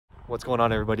What's going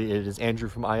on, everybody? It is Andrew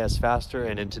from IS Faster,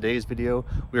 and in today's video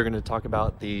we're going to talk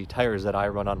about the tires that I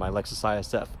run on my Lexus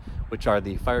ISF, which are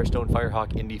the Firestone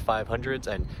Firehawk Indy 500s,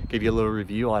 and give you a little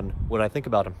review on what I think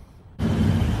about them.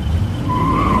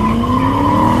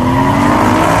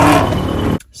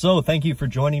 So thank you for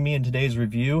joining me in today's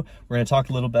review. We're going to talk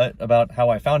a little bit about how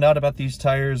I found out about these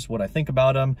tires, what I think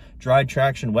about them, dry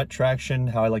traction, wet traction,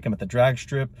 how I like them at the drag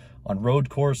strip, on road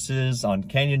courses, on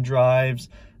canyon drives,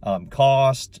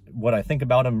 cost, what I think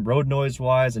about them road noise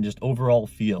wise, and just overall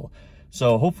feel.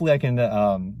 So hopefully I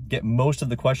can get most of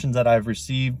the questions that I've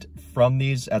received from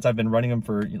these, as I've been running them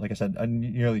for, like I said,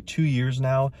 nearly 2 years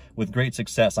now with great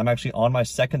success. I'm actually on my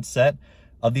second set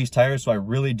of these tires, so I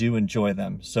really do enjoy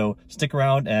them. So stick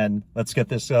around and let's get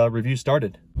this review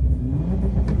started.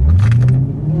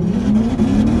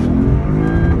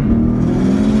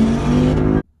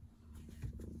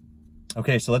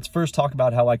 Okay, so let's first talk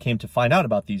about how I came to find out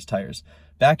about these tires.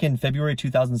 Back in February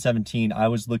 2017, I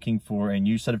was looking for a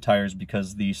new set of tires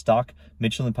because the stock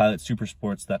Michelin Pilot Super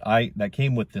Sports that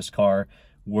came with this car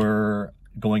were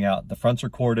going out. The fronts were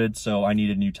corded, so I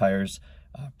needed new tires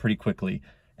pretty quickly.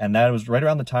 And that was right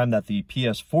around the time that the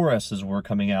PS4Ss were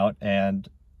coming out.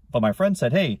 But my friend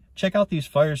said, hey, check out these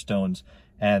Firestones.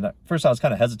 And at first I was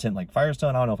kind of hesitant, like,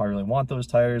 Firestone, I don't know if I really want those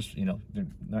tires. You know, they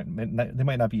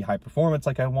might not be high performance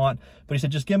like I want. But he said,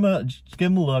 just give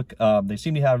them a look. They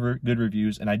seem to have good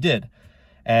reviews, and I did.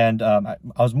 And I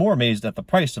was more amazed at the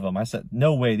price of them. I said,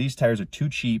 no way, these tires are too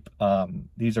cheap.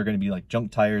 These are going to be like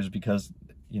junk tires because,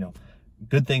 you know,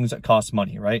 good things that cost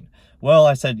money, right? Well,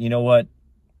 I said, you know what?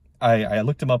 I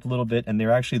looked them up a little bit, and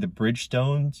they're actually the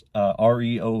Bridgestones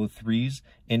RE003s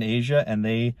in Asia, and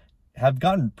they have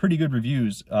gotten pretty good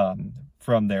reviews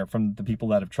from the people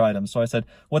that have tried them. So I said,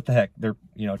 what the heck? They're,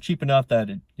 you know, cheap enough that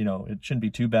it shouldn't be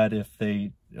too bad if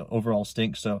they overall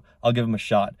stink. So I'll give them a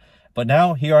shot. But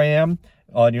now here I am,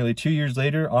 nearly 2 years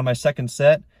later, on my second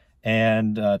set,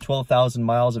 and 12,000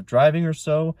 miles of driving or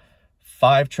so,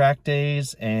 5 track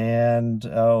days, and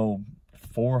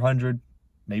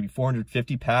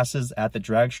 450 passes at the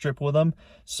drag strip with them.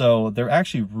 So they're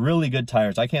actually really good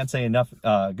tires. I can't say enough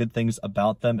good things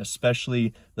about them,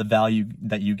 especially the value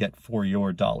that you get for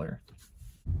your dollar.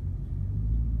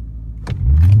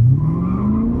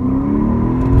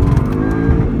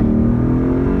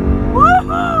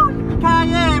 Woohoo!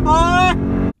 Yippee-ki-yay,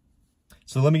 boy!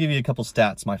 So let me give you a couple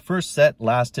stats. My first set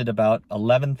lasted about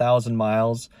 11,000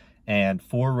 miles and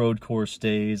 4 road course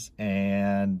days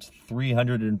and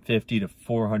 350 to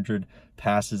 400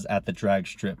 passes at the drag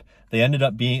strip. They ended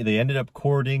up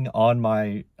cording on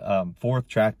my 4th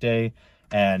track day,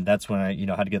 and that's when I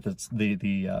had to get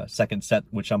the second set,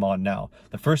 which I'm on now.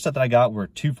 The first set that I got were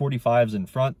 245s in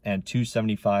front and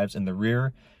 275s in the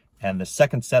rear, and the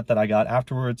second set that I got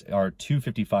afterwards are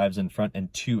 255s in front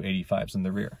and 285s in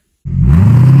the rear.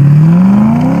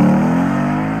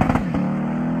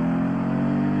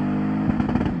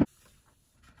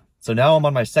 So now I'm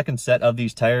on my second set of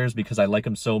these tires because I like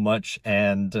them so much,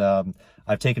 and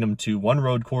I've taken them to 1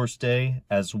 road course day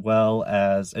as well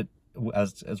as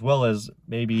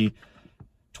maybe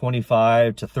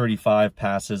 25 to 35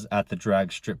 passes at the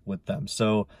drag strip with them.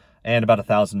 So, and about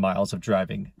 1,000 miles of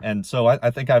driving. And so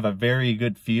I think I have a very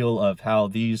good feel of how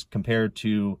these compare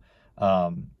to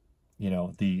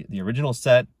the original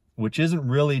set, which isn't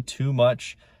really too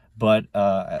much. But,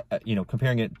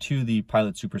 comparing it to the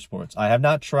Pilot Super Sports. I have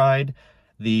not tried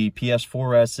the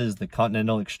PS4Ss, the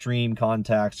Continental Extreme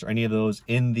Contacts, or any of those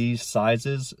in these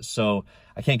sizes. So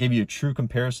I can't give you a true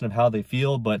comparison of how they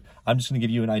feel, but I'm just going to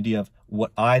give you an idea of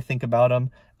what I think about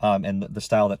them and the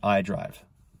style that I drive.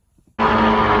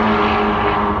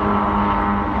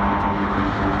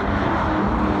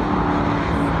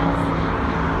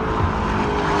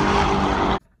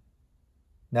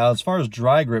 Now, as far as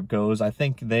dry grip goes, I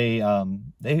think they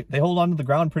hold on to the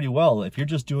ground pretty well. If you're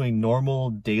just doing normal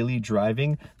daily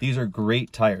driving, these are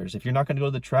great tires. If you're not going to go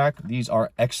to the track, these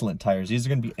are excellent tires. These are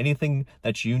going to be anything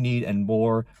that you need and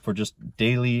more for just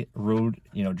daily road,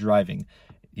 driving.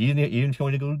 Even if you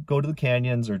want to go to the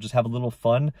canyons or just have a little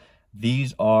fun,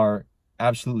 these are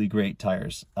absolutely great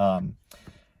tires.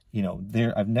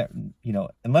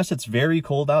 Unless it's very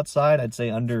cold outside, I'd say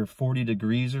under 40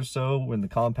 degrees or so, when the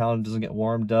compound doesn't get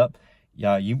warmed up,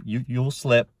 yeah, you'll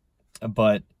slip.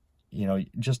 But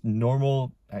just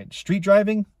normal street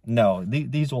driving, no,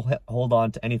 these will hold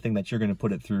on to anything that you're going to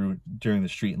put it through during the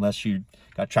street, unless you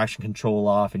got traction control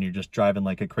off and you're just driving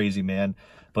like a crazy man.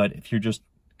 But if you're just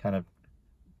kind of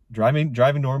driving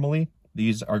normally,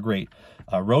 these are great.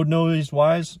 Road noise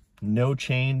wise, no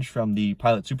change from the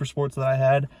Pilot Super Sports that I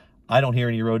had. I don't hear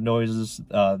any road noises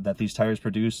that these tires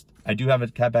produce. I do have a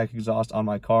catback exhaust on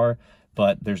my car,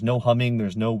 but there's no humming,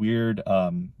 there's no weird,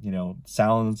 you know,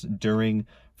 sounds during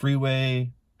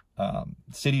freeway,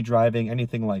 city driving,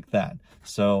 anything like that.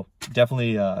 So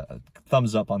definitely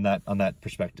thumbs up on that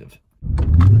perspective.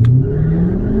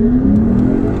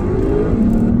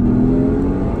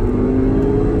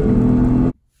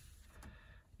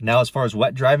 Now, as far as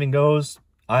wet driving goes,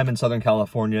 I'm in Southern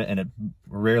California and it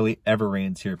rarely ever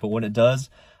rains here, but when it does,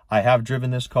 I have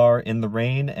driven this car in the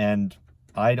rain and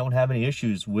I don't have any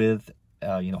issues with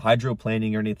you know,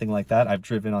 hydroplaning or anything like that. I've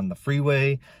driven on the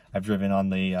freeway, I've driven on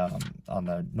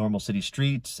the normal city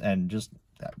streets, and just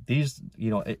these, you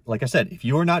know, like I said, if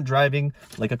you're not driving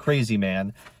like a crazy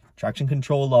man, traction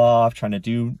control off, trying to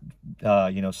do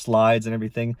you know, slides and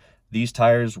everything, these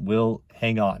tires will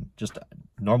hang on, just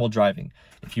normal driving.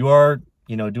 If you are,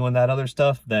 you know, doing that other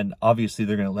stuff, then obviously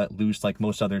they're going to let loose like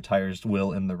most other tires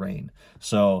will in the rain.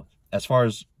 So as far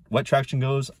as wet traction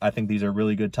goes, I think these are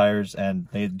really good tires, and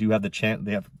they do have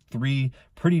they have 3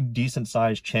 pretty decent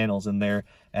sized channels in there,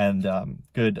 and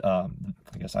good, I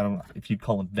guess, I don't know if you'd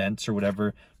call them vents or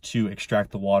whatever, to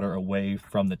extract the water away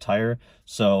from the tire.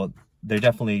 So they're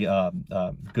definitely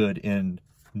good in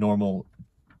normal,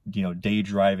 you know, day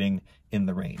driving in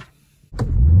the rain.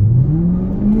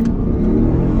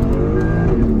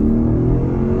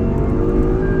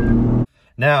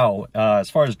 Now, as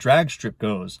far as drag strip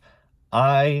goes,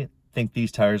 I think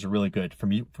these tires are really good.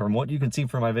 From what you can see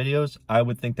from my videos, I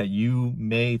would think that you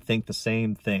may think the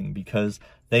same thing, because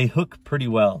they hook pretty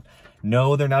well.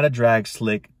 No, they're not a drag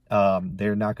slick.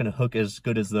 They're not going to hook as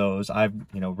good as those. I've,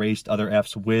 you know, raced other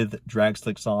Fs with drag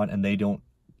slicks on, and they don't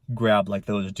grab like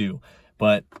those do.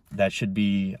 But that should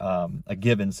be a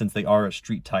given, since they are a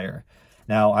street tire.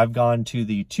 Now, I've gone to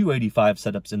the 285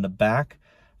 setups in the back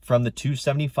from the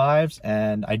 275s,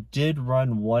 and I did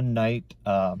run one night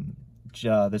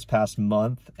this past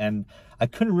month, and I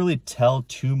couldn't really tell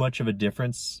too much of a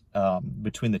difference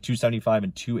between the 275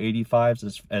 and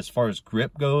 285s as far as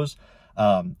grip goes.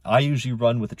 I usually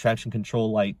run with the traction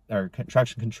control light, or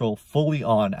traction control fully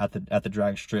on at the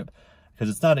drag strip, because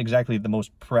it's not exactly the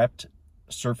most prepped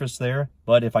surface there.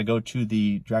 But if I go to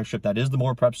the drag strip that is the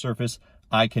more prepped surface,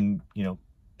 I can, you know,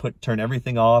 turn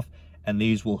everything off, and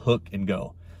these will hook and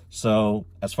go. So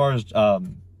as far as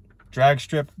drag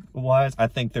strip wise, I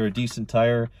think they're a decent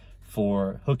tire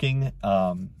for hooking,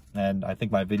 and I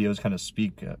think my videos kind of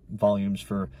speak volumes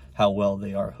for how well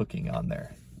they are hooking on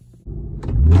there.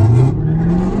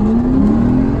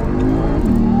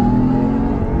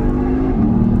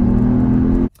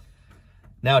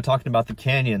 Now, talking about the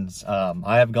canyons,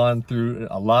 I have gone through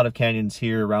a lot of canyons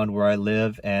here around where I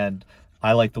live, and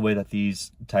I like the way that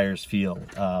these tires feel.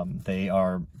 They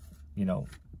are, you know,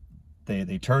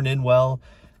 they turn in well.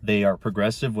 They are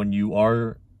progressive when you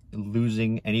are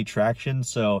losing any traction,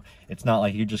 so it's not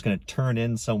like you're just going to turn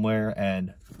in somewhere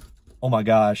and, oh my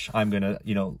gosh, I'm gonna,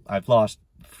 you know, I've lost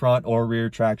front or rear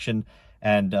traction.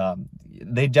 And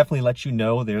they definitely let you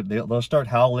know. They'll start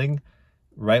howling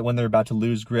right when they're about to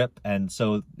lose grip, and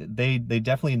so they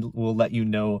definitely will let you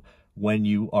know when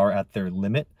you are at their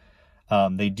limit.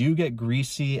 They do get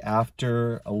greasy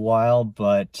after a while,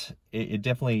 but it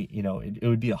definitely, you know, it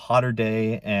would be a hotter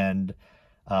day, and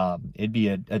it'd be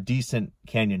a decent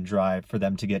canyon drive for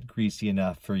them to get greasy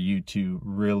enough for you to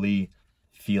really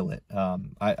feel it.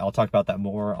 I'll talk about that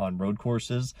more on road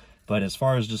courses, but as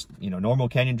far as just, you know, normal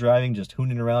canyon driving, just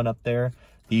hooning around up there,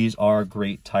 these are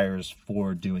great tires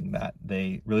for doing that.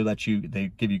 They really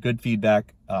they give you good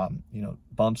feedback, you know,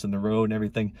 bumps in the road and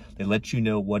everything. They let you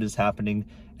know what is happening,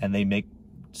 and they make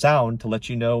sound to let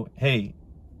you know, hey,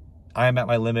 I am at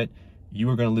my limit. You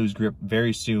are going to lose grip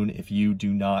very soon if you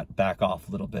do not back off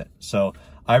a little bit. So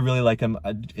I really like them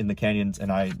in the canyons,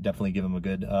 and I definitely give them a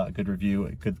good review,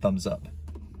 a good thumbs up.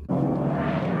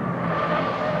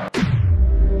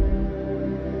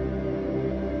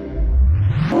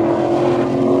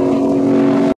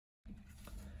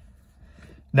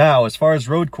 Now, as far as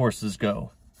road courses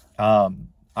go,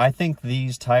 I think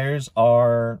these tires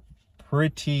are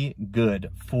pretty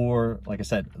good for, like I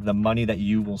said, the money that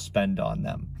you will spend on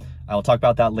them. I'll talk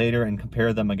about that later and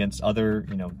compare them against other,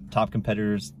 you know, top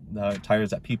competitors, tires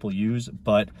that people use.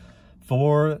 But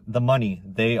for the money,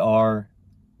 they are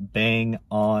bang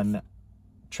on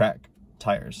track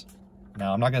tires.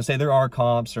 Now, I'm not going to say there are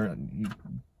comps or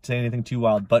say anything too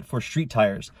wild, but for street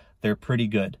tires, they're pretty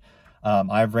good.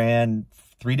 I've ran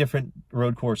 3 different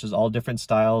road courses, all different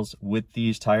styles with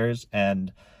these tires,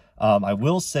 and I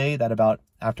will say that about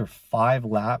after 5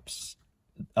 laps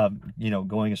of, you know,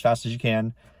 going as fast as you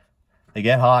can, they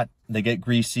get hot, they get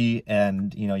greasy,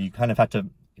 and, you know, you kind of have to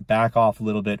back off a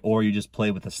little bit, or you just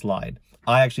play with the slide.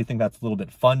 I actually think that's a little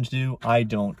bit fun to do. I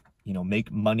don't, you know,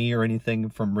 make money or anything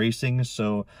from racing,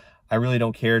 so I really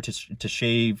don't care to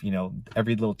shave, you know,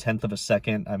 every little tenth of a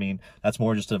second. I mean, that's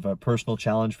more just of a personal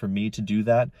challenge for me to do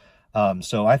that.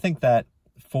 So I think that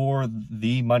for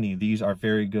the money, these are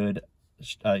very good,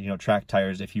 you know, track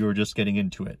tires if you are just getting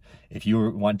into it. If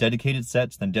you want dedicated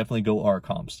sets, then definitely go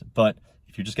R-Comps. But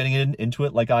if you're just getting into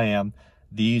it like I am,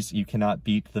 these you cannot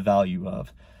beat the value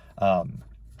of.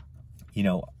 You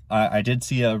know, I did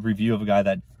see a review of a guy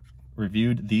that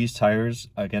reviewed these tires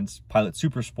against Pilot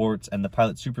Super Sports, and the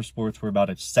Pilot Super Sports were about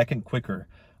a second quicker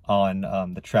on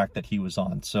the track that he was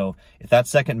on. So if that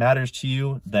second matters to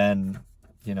you, then,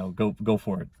 you know, go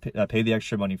for it. Pay the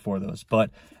extra money for those. But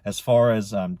as far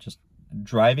as just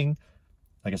driving,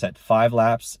 like I said, 5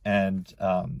 laps and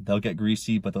they'll get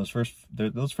greasy, but those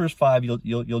first 5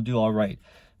 you'll do all right.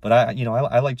 But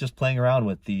I like just playing around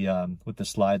with the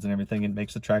slides and everything. It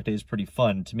makes the track days pretty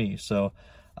fun to me. So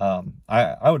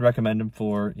I would recommend them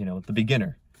for, you know, the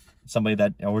beginner, somebody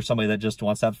that just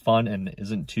wants to have fun and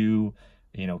isn't too,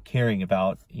 you know, caring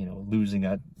about, you know, losing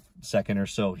a second or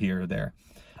so here or there.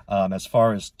 As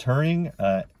far as turning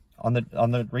on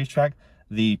the racetrack,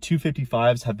 the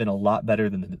 255s have been a lot better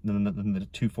than the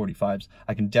 245s.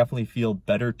 I can definitely feel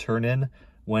better turn in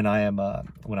when I am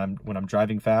when I'm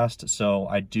driving fast. So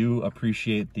I do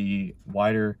appreciate the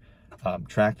wider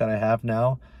track that I have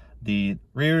now. The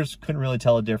rears couldn't really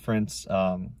tell a difference.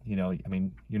 You know, I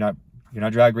mean, you're not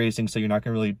drag racing, so you're not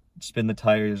gonna really spin the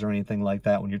tires or anything like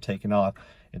that when you're taking off.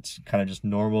 It's kind of just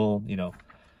normal, you know,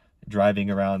 driving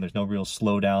around. There's no real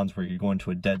slowdowns where you're going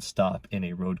to a dead stop in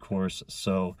a road course.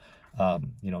 So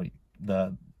you know,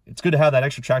 it's good to have that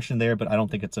extra traction there, but I don't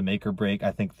think it's a make or break.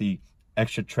 I think the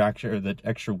extra traction, or the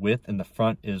extra width in the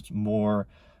front, is more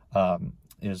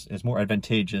more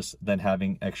advantageous than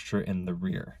having extra in the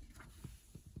rear.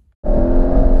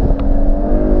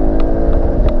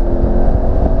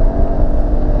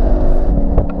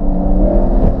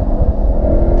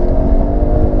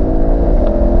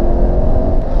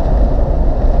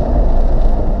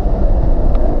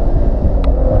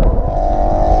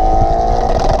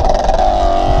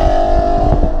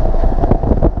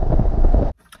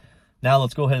 Now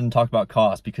let's go ahead and talk about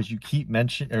cost, because you keep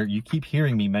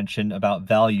hearing me mention about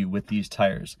value with these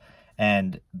tires.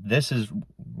 And this is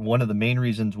one of the main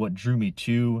reasons what drew me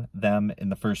to them in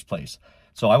the first place.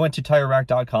 So I went to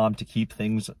TireRack.com to keep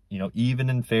things, you know, even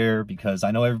and fair, because I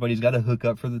know everybody's got a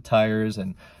hookup for the tires,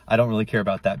 and I don't really care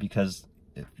about that, because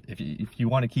if you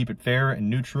want to keep it fair and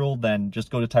neutral, then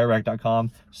just go to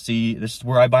TireRack.com. See, this is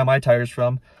where I buy my tires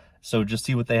from. So just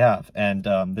see what they have. And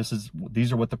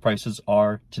these are what the prices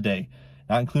are today,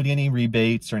 not including any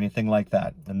rebates or anything like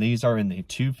that. And these are in the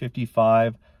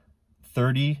 255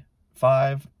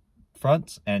 35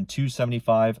 fronts and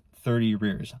 275 30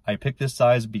 rears. I picked this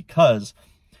size because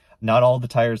not all the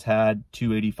tires had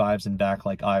 285s in back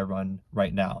like I run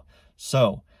right now.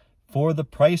 So for the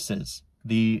prices,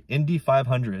 the Indy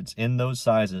 500s in those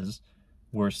sizes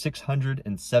were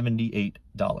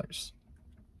 $678.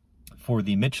 For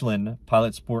the Michelin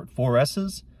Pilot Sport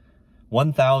 4S's,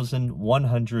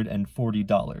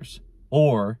 $1,140,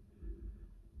 or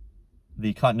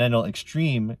the Continental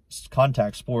Extreme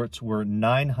Contact Sports were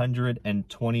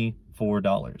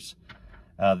 $924.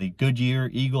 The Goodyear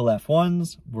Eagle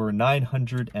F1s were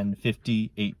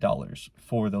 $958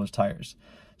 for those tires.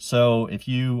 So if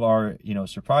you are, you know,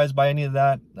 surprised by any of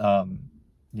that,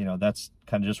 you know, that's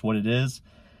kind of just what it is.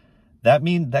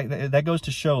 That goes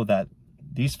to show that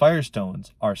these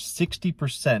Firestones are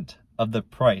 60% of the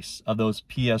price of those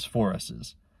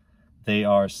PS4Ss. They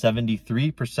are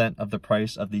 73% of the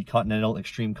price of the Continental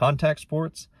Extreme Contact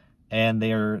Sports, and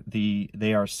they are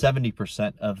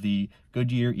 70% of the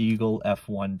Goodyear Eagle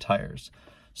F1 tires.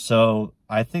 So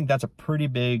I think that's a pretty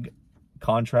big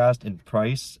contrast in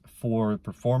price for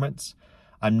performance.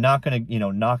 I'm not going to, you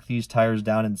know, knock these tires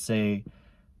down and say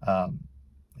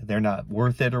they're not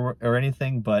worth it or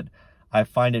anything, but I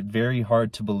find it very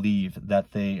hard to believe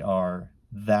that they are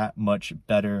that much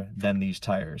better than these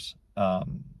tires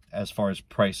as far as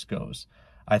price goes.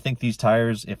 I think these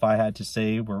tires, if I had to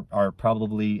say, are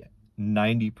probably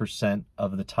 90%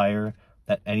 of the tire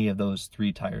that any of those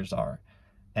 3 tires are.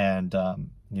 And,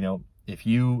 you know, if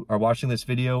you are watching this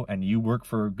video and you work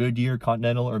for Goodyear,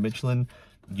 Continental, or Michelin,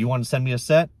 you want to send me a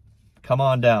set, come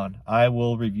on down. I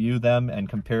will review them and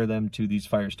compare them to these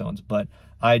Firestones, but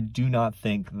I do not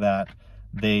think that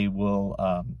they will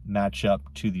match up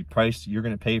to the price you're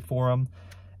going to pay for them.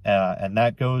 And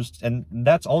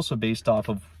that's also based off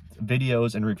of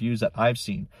videos and reviews that I've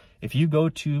seen. If you go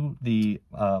to the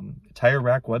Tire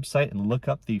Rack website and look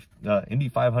up the Indy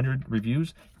 500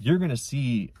 reviews, you're going to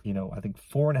see, you know, I think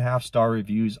 4.5-star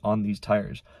reviews on these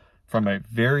tires from a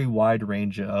very wide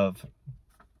range of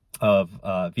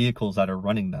vehicles that are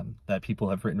running them, that people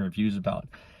have written reviews about.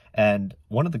 And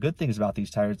one of the good things about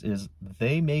these tires is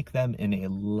they make them in a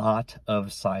lot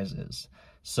of sizes.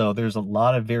 So there's a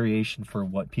lot of variation for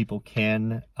what people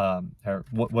can, or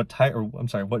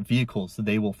what vehicles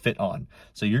they will fit on.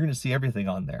 So you're going to see everything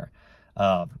on there,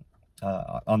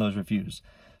 on those reviews.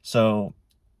 So,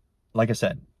 like I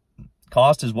said,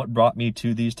 cost is what brought me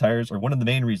to these tires, or one of the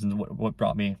main reasons what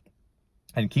brought me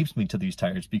and keeps me to these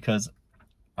tires, because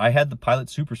I had the Pilot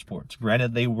Super Sports.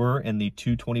 Granted, they were in the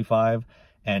 225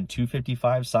 and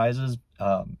 255 sizes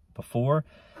before,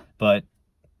 but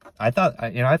I thought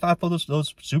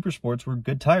those Super Sports were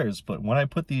good tires. But when I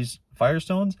put these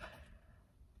Firestones,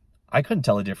 I couldn't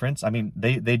tell a difference. I mean,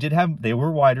 they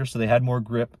were wider, so they had more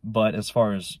grip, but as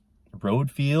far as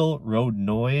road feel, road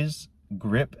noise,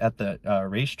 grip at the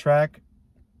racetrack,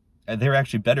 they're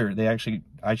actually better.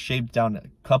 I shaved down a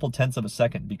couple tenths of a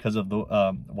second because of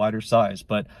the wider size,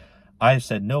 but I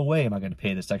said, no way am I going to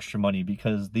pay this extra money,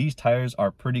 because these tires are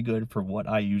pretty good for what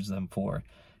I use them for.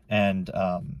 And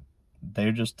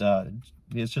they're just,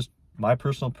 it's just my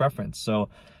personal preference. So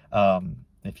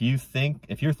if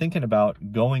you're thinking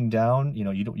about going down, you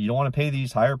know, you don't want to pay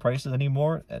these higher prices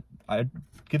anymore, I'd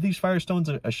give these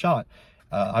Firestones a shot.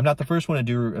 I'm not the first one to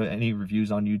do any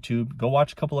reviews on YouTube. Go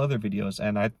watch a couple other videos,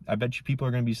 and I bet you people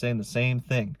are going to be saying the same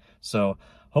thing. So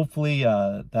hopefully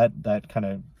that kind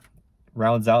of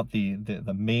rounds out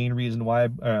the main reason why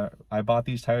I bought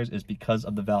these tires, is because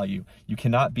of the value. You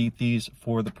cannot beat these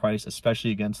for the price,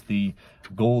 especially against the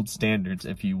gold standards,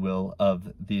 if you will,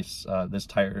 of this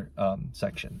tire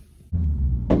section.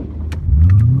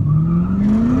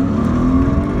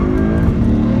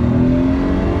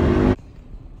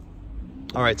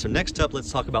 All right, so next up,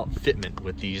 let's talk about fitment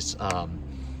with these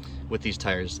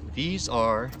tires. These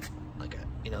are like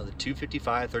the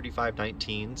 255 35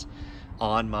 19s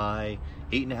on my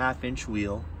 8.5-inch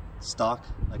wheel, stock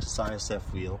Lexus ISF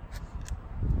wheel,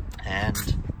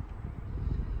 and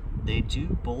they do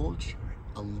bulge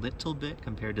a little bit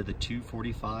compared to the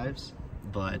 245s,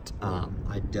 but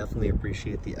I definitely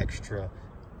appreciate the extra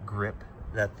grip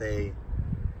that they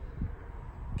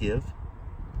give.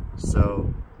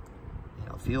 So, you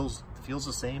know, feels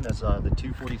the same as the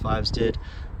 245s did.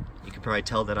 You can probably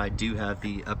tell that I do have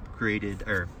the upgraded,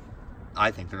 or I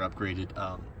think they're upgraded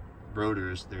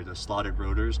rotors. They're the slotted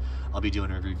rotors. I'll be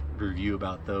doing a review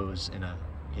about those in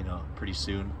pretty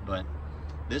soon, but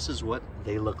this is what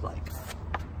they look like.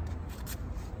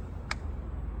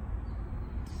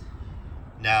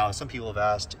 Now, some people have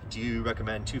asked, do you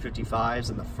recommend 255s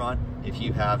in the front if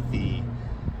you have the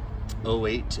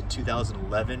 08 to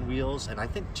 2011 wheels? And I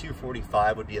think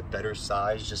 245 would be a better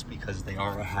size, just because they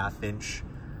are a half-inch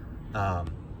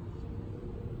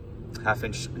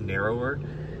narrower.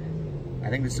 I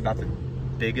think this is about the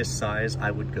biggest size I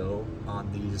would go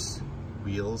on these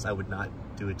wheels. I would not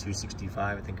do a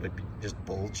 265. I think it would be just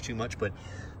bulge too much, but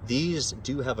these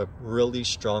do have a really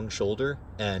strong shoulder,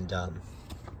 and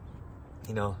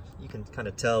you know, you can kind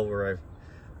of tell where I've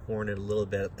worn it a little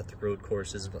bit at the road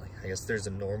courses, but I guess there's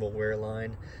a normal wear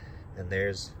line, and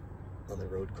there's on the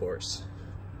road course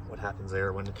what happens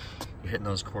there when you're hitting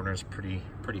those corners pretty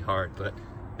hard. But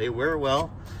they wear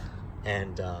well,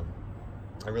 and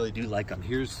I really do like them.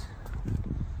 Here's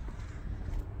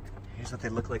what they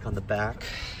look like on the back.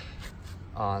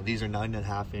 These are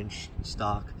 9.5-inch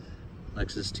stock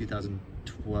Lexus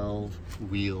 2012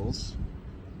 wheels.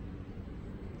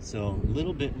 So a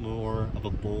little bit more of a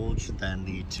bulge than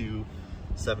the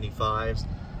 275s,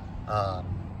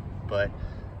 but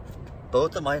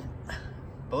both of my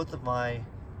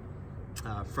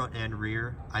front and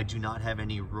rear, I do not have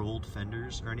any rolled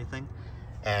fenders or anything.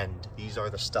 And these are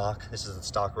the stock. This is the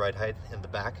stock ride height in the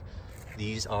back.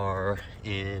 These are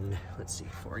in, let's see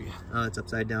for you. It's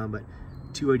upside down, but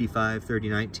 285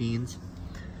 3019s,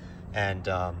 and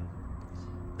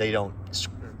they don't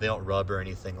rub or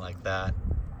anything like that.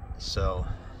 So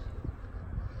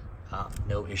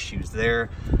no issues there.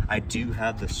 I do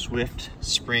have the Swift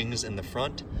springs in the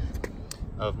front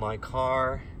of my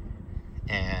car,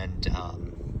 and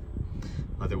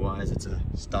otherwise it's a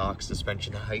stock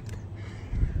suspension height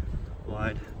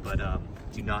wide, but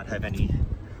do not have any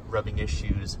rubbing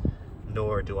issues,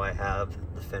 nor do I have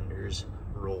the fenders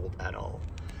rolled at all.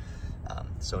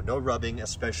 So no rubbing,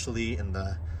 especially in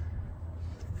the,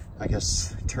 I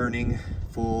guess, turning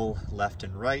full left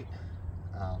and right,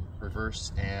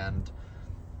 reverse and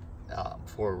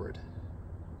forward.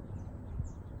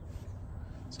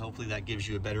 So hopefully that gives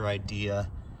you a better idea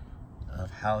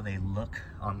of how they look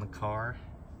on the car.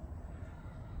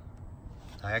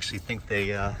 I actually think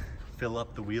they fill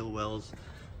up the wheel wells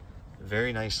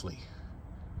very nicely.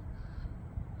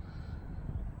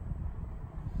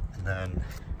 And then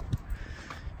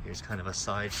here's kind of a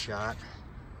side shot.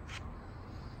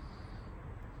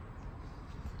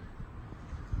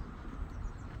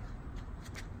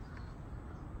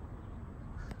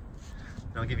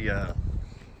 And I'll give you a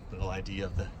little idea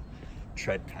of the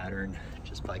tread pattern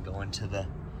just by going to the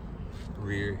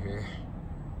rear here.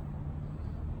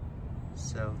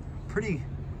 So pretty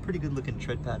good looking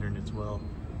tread pattern as well.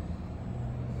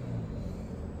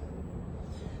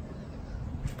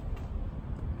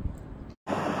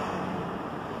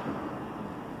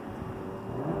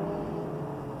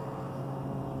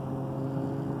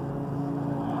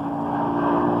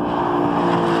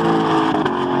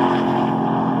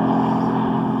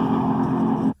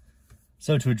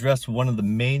 So to address one of the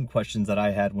main questions that I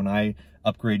had when I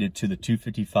upgraded to the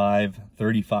 255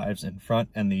 35s in front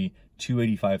and the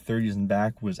 285 30s in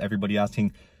back was everybody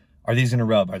asking, are these gonna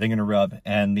rub? Are they gonna rub?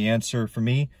 And the answer for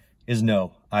me is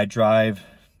no. I drive,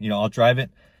 I'll drive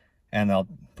it and I'll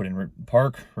put in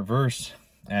park, reverse,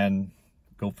 and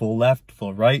go full left,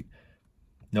 full right.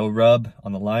 No rub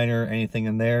on the liner, anything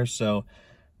in there. So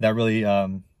that really,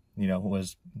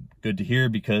 was good to hear,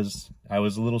 because I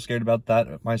was a little scared about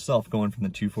that myself, going from the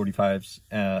 245s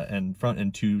in front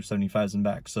and 275s in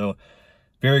back. So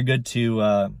very good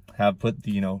to have put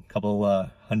the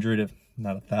couple hundred, if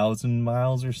not 1,000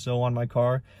 miles or so on my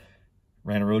car.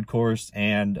 Ran a road course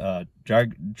and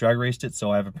drag raced it,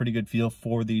 so I have a pretty good feel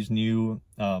for these new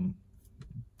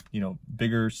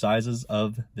bigger sizes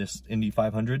of this Indy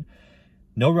 500.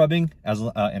 No rubbing,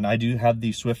 and I do have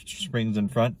the Swift springs in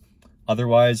front.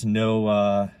 Otherwise, no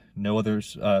other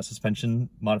suspension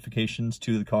modifications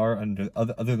to the car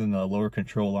other than the lower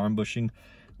control arm bushing,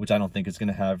 which I don't think is going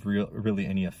to have really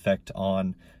any effect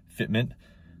on fitment.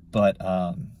 But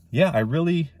yeah, I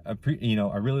really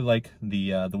like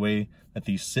the way that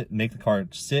these make the car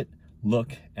sit,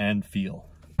 look, and feel.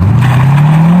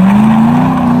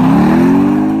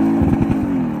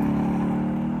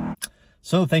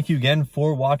 So thank you again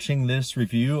for watching this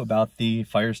review about the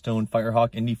Firestone Firehawk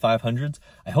Indy 500s.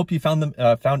 I hope you found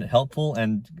it helpful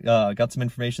and got some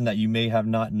information that you may have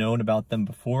not known about them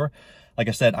before. Like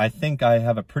I said, I think I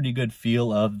have a pretty good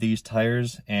feel of these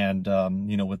tires, and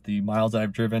with the miles that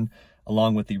I've driven,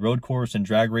 along with the road course and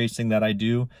drag racing that I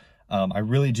do, I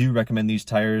really do recommend these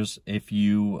tires if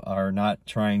you are not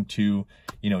trying to,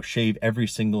 shave every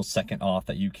single second off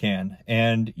that you can,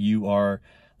 and you are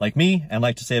like me and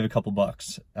like to save a couple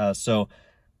bucks. So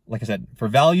like I said, for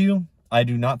value, I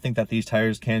do not think that these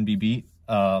tires can be beat,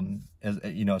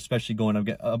 especially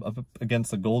going up against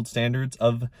the gold standards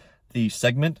of the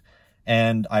segment.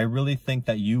 And I really think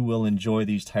that you will enjoy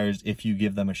these tires if you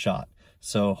give them a shot.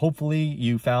 So hopefully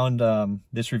you found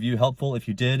this review helpful. If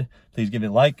you did, please give it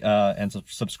a like and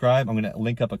subscribe. I'm going to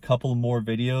link up a couple more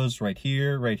videos right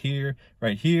here, right here,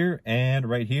 right here, and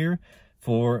right here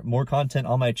for more content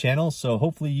on my channel. So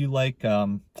hopefully you like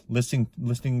listening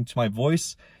to my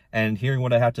voice and hearing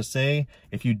what I have to say.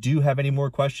 If you do have any more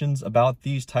questions about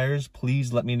these tires,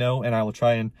 please let me know, and I will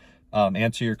try and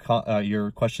answer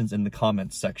your questions in the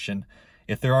comments section.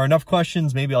 If there are enough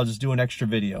questions, maybe I'll just do an extra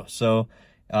video. So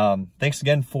thanks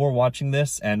again for watching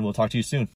this, and we'll talk to you soon.